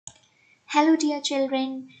Hello dear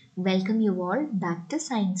children, welcome you all back to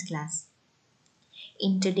science class.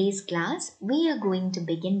 In today's class, we are going to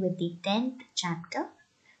begin with the 10th chapter,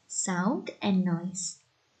 Sound and Noise.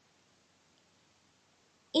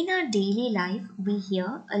 In our daily life, we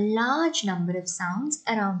hear a large number of sounds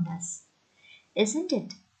around us, isn't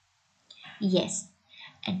it? Yes,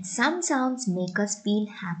 and some sounds make us feel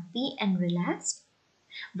happy and relaxed,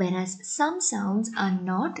 whereas some sounds are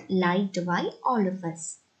not liked by all of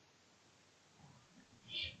us.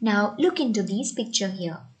 Now look into these pictures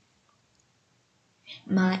here.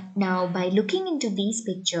 Now, by looking into these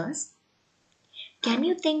pictures, can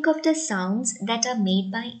you think of the sounds that are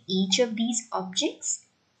made by each of these objects?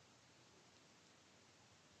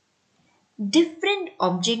 Different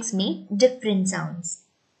objects make different sounds.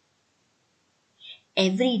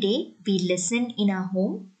 Every day we listen in our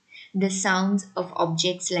home the sounds of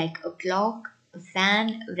objects like a clock, a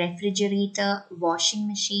fan, refrigerator, washing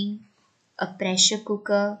machine, a pressure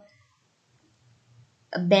cooker,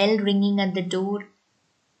 a bell ringing at the door,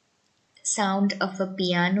 sound of a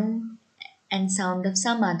piano, and sound of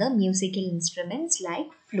some other musical instruments like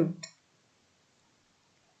flute.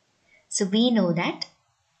 So we know that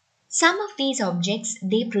some of these objects,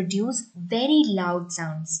 they produce very loud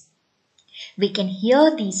sounds. We can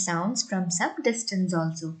hear these sounds from some distance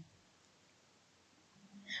also.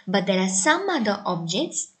 But there are some other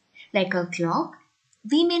objects like a clock.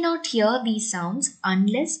 We may not hear these sounds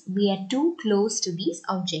unless we are too close to these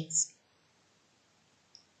objects.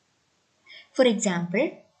 For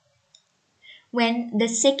example, when the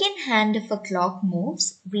second hand of a clock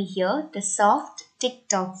moves, we hear the soft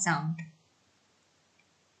tick-tock sound.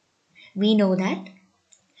 We know that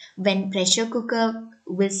when pressure cooker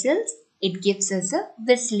whistles, it gives us a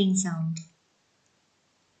whistling sound.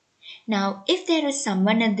 Now, if there is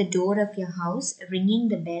someone at the door of your house ringing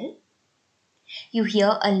the bell, you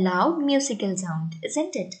hear a loud musical sound,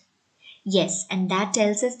 isn't it? Yes, and that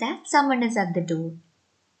tells us that someone is at the door.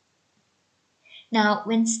 Now,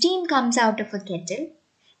 when steam comes out of a kettle,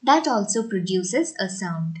 that also produces a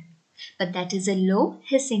sound, but that is a low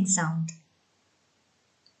hissing sound.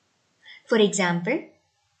 For example,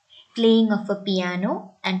 playing of a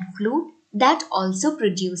piano and flute, that also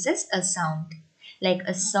produces a sound, like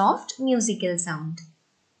a soft musical sound.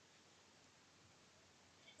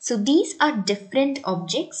 So these are different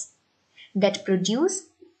objects that produce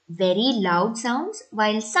very loud sounds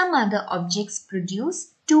while some other objects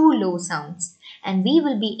produce too low sounds, and we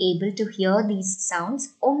will be able to hear these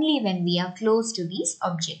sounds only when we are close to these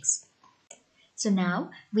objects. So now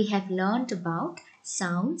we have learned about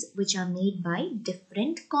sounds which are made by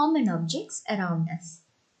different common objects around us.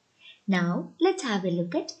 Now let's have a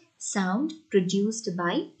look at sound produced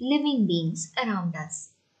by living beings around us.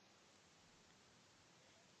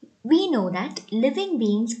 We know that living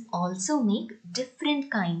beings also make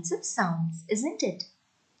different kinds of sounds, isn't it?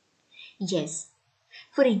 Yes.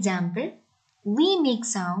 For example, we make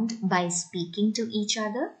sound by speaking to each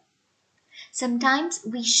other. Sometimes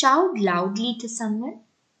we shout loudly to someone.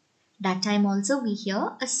 That time also we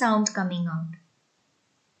hear a sound coming out.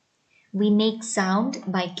 We make sound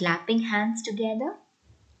by clapping hands together,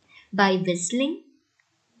 by whistling,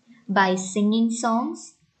 by singing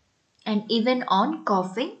songs, and even on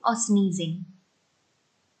coughing or sneezing.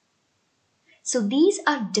 So these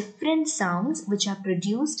are different sounds which are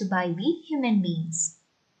produced by we human beings.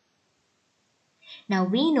 Now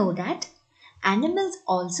we know that animals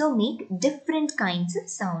also make different kinds of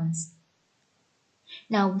sounds.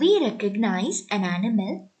 Now we recognize an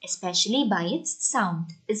animal especially by its sound,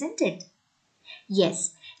 isn't it?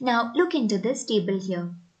 Yes. Now look into this table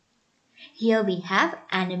here. Here we have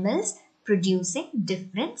animals producing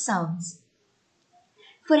different sounds.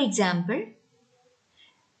 For example,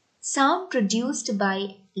 sound produced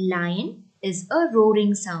by lion is a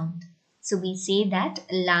roaring sound. So we say that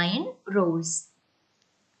lion roars.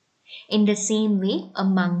 In the same way, a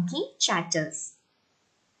monkey chatters.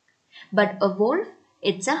 But a wolf,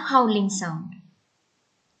 it's a howling sound.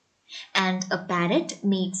 And a parrot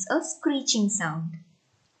makes a screeching sound,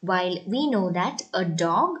 while we know that a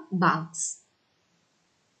dog barks.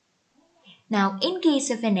 Now, in case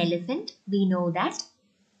of an elephant, we know that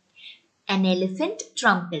an elephant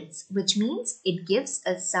trumpets, which means it gives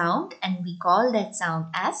a sound and we call that sound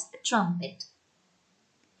as a trumpet.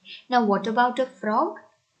 Now, what about a frog?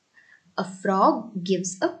 A frog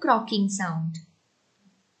gives a croaking sound,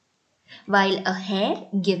 while a hare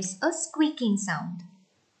gives a squeaking sound.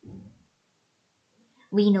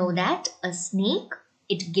 We know that a snake,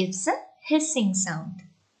 it gives a hissing sound,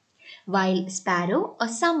 while sparrow or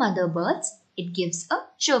some other birds, it gives a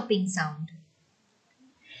chirping sound.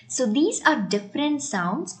 So these are different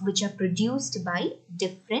sounds which are produced by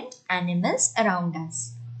different animals around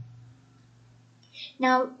us.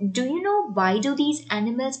 Now, do you know why do these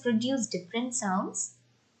animals produce different sounds?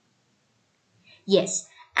 Yes,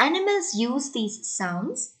 animals use these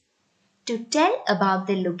sounds to tell about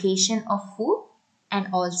the location of food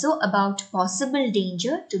and also about possible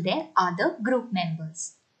danger to their other group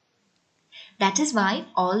members. That is why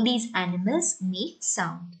all these animals make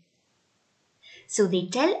sound. So they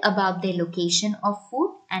tell about their location of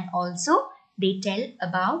food and also they tell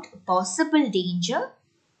about possible danger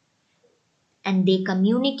and they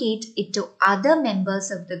communicate it to other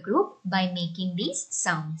members of the group by making these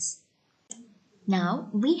sounds. Now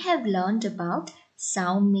we have learned about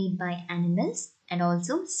sound made by animals and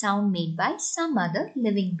also sound made by some other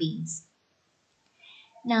living beings.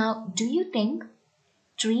 Now, do you think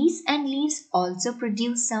trees and leaves also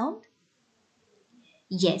produce sound?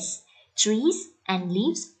 Yes, trees and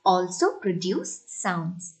leaves also produce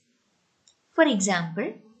sounds. For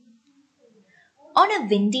example, on a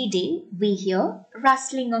windy day, we hear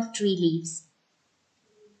rustling of tree leaves.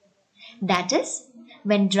 That is,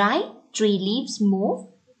 when dry tree leaves move,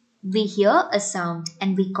 we hear a sound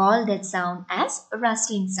and we call that sound as a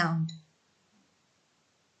rustling sound.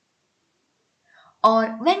 Or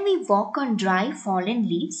when we walk on dry fallen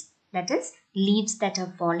leaves, that is, leaves that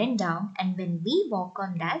have fallen down, and when we walk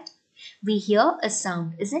on that, we hear a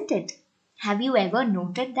sound, isn't it? Have you ever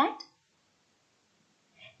noted that?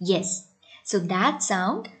 Yes. So that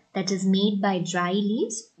sound that is made by dry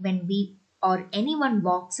leaves when we or anyone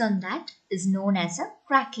walks on that is known as a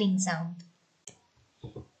crackling sound.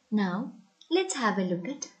 Now, let's have a look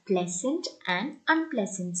at pleasant and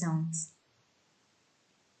unpleasant sounds.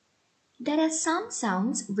 There are some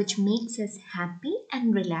sounds which makes us happy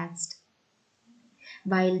and relaxed,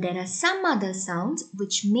 while there are some other sounds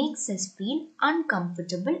which makes us feel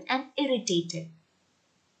uncomfortable and irritated.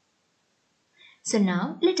 So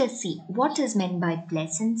now let us see what is meant by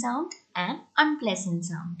pleasant sound and unpleasant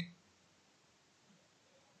sound.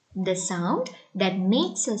 The sound that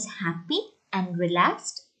makes us happy and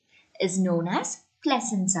relaxed is known as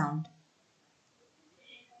pleasant sound.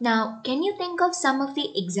 Now, can you think of some of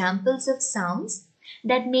the examples of sounds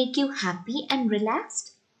that make you happy and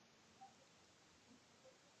relaxed?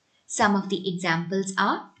 Some of the examples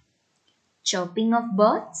are chirping of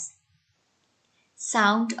birds,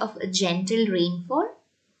 sound of a gentle rainfall,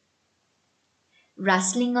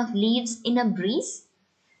 rustling of leaves in a breeze,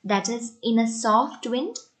 that is, in a soft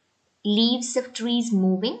wind, leaves of trees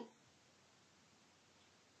moving,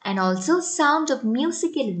 and also sound of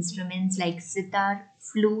musical instruments like sitar,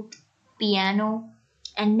 flute, piano,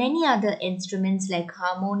 and many other instruments like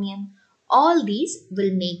harmonium. All these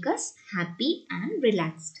will make us happy and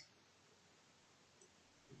relaxed.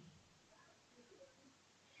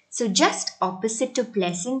 So just opposite to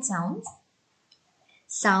pleasant sounds,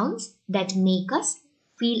 sounds that make us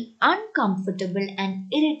feel uncomfortable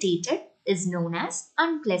and irritated is known as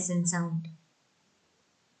unpleasant sound.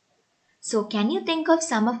 So can you think of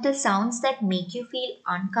some of the sounds that make you feel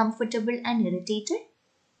uncomfortable and irritated?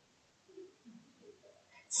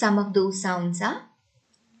 Some of those sounds are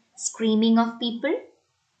screaming of people,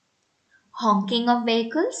 honking of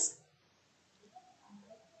vehicles,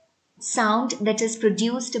 sound that is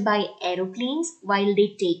produced by aeroplanes while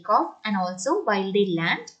they take off and also while they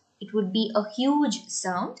land. It would be a huge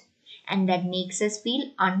sound and that makes us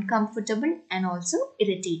feel uncomfortable and also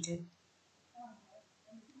irritated.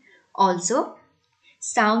 Also,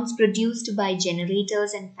 sounds produced by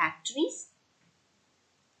generators and factories,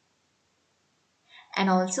 and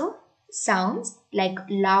also sounds like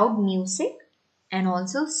loud music and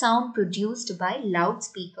also sound produced by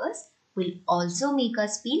loudspeakers will also make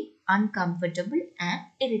us feel uncomfortable and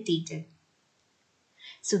irritated.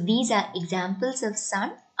 So these are examples of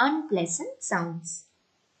some unpleasant sounds.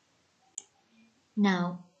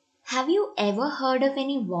 Now, have you ever heard of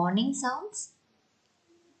any warning sounds?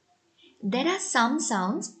 There are some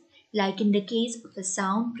sounds, like in the case of a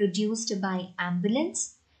sound produced by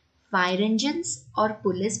ambulance, fire engines or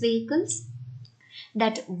police vehicles,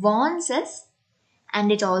 that warns us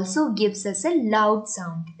and it also gives us a loud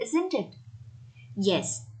sound, isn't it?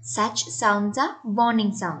 Yes, such sounds are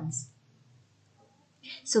warning sounds.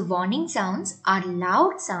 So warning sounds are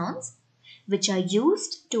loud sounds which are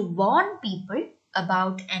used to warn people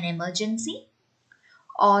about an emergency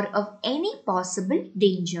or of any possible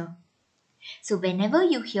danger. So whenever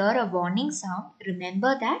you hear a warning sound,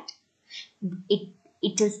 remember that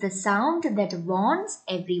it is the sound that warns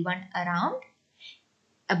everyone around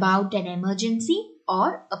about an emergency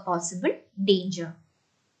or a possible danger.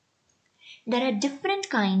 There are different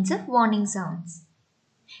kinds of warning sounds.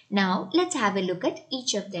 Now let's have a look at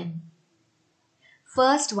each of them.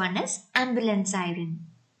 First one is ambulance siren.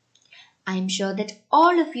 I'm sure that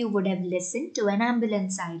all of you would have listened to an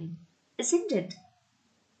ambulance siren, isn't it?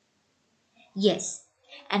 Yes,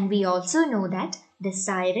 and we also know that the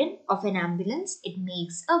siren of an ambulance, it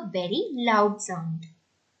makes a very loud sound.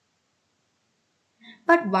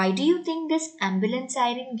 But why do you think this ambulance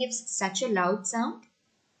siren gives such a loud sound?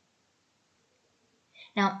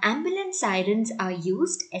 Now, ambulance sirens are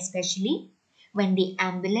used especially when the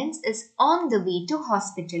ambulance is on the way to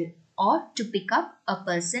hospital or to pick up a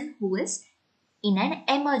person who is in an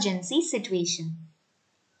emergency situation.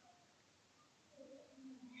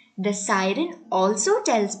 The siren also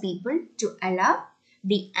tells people to allow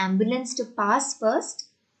the ambulance to pass first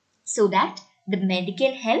so that the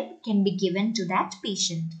medical help can be given to that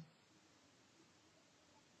patient.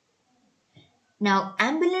 Now,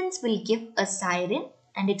 ambulance will give a siren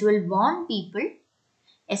and it will warn people,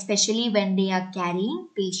 especially when they are carrying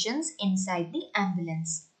patients inside the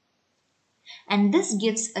ambulance. And this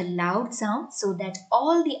gives a loud sound so that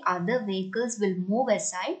all the other vehicles will move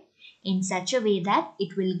aside in such a way that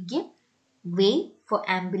it will give way for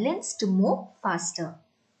ambulance to move faster.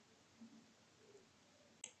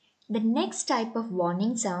 The next type of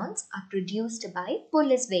warning sounds are produced by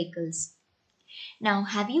police vehicles. Now,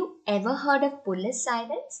 have you ever heard of police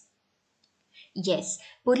sirens? Yes,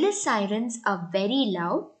 police sirens are very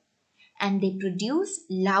loud and they produce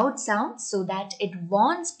loud sounds so that it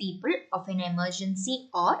warns people of an emergency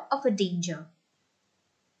or of a danger.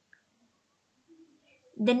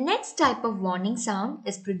 The next type of warning sound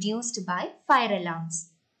is produced by fire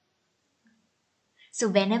alarms. So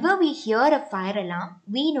whenever we hear a fire alarm,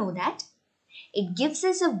 we know that it gives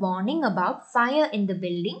us a warning about fire in the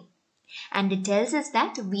building and it tells us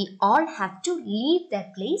that we all have to leave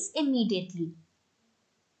that place immediately.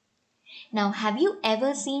 Now, have you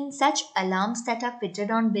ever seen such alarms that are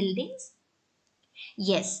fitted on buildings?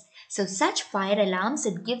 Yes, so such fire alarms,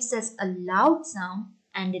 it gives us a loud sound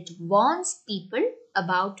and it warns people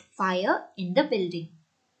about fire in the building.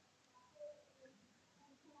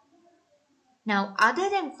 Now, other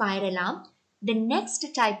than fire alarm, the next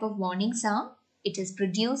type of warning sound, it is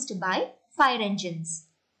produced by fire engines.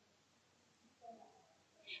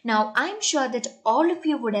 Now, I'm sure that all of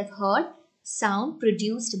you would have heard sound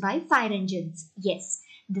produced by fire engines. Yes,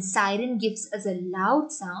 the siren gives us a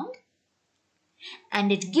loud sound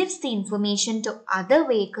and it gives the information to other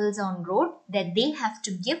vehicles on road that they have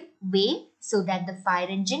to give way so that the fire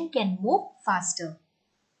engine can move faster.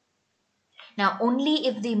 Now, only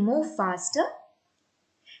if they move faster,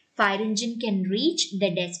 fire engine can reach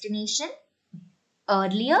the destination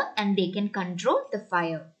earlier and they can control the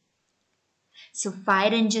fire. So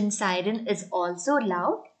fire engine siren is also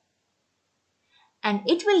loud and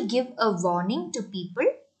it will give a warning to people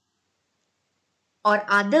or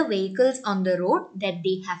other vehicles on the road that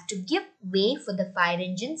they have to give way for the fire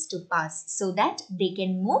engines to pass so that they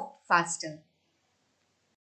can move faster.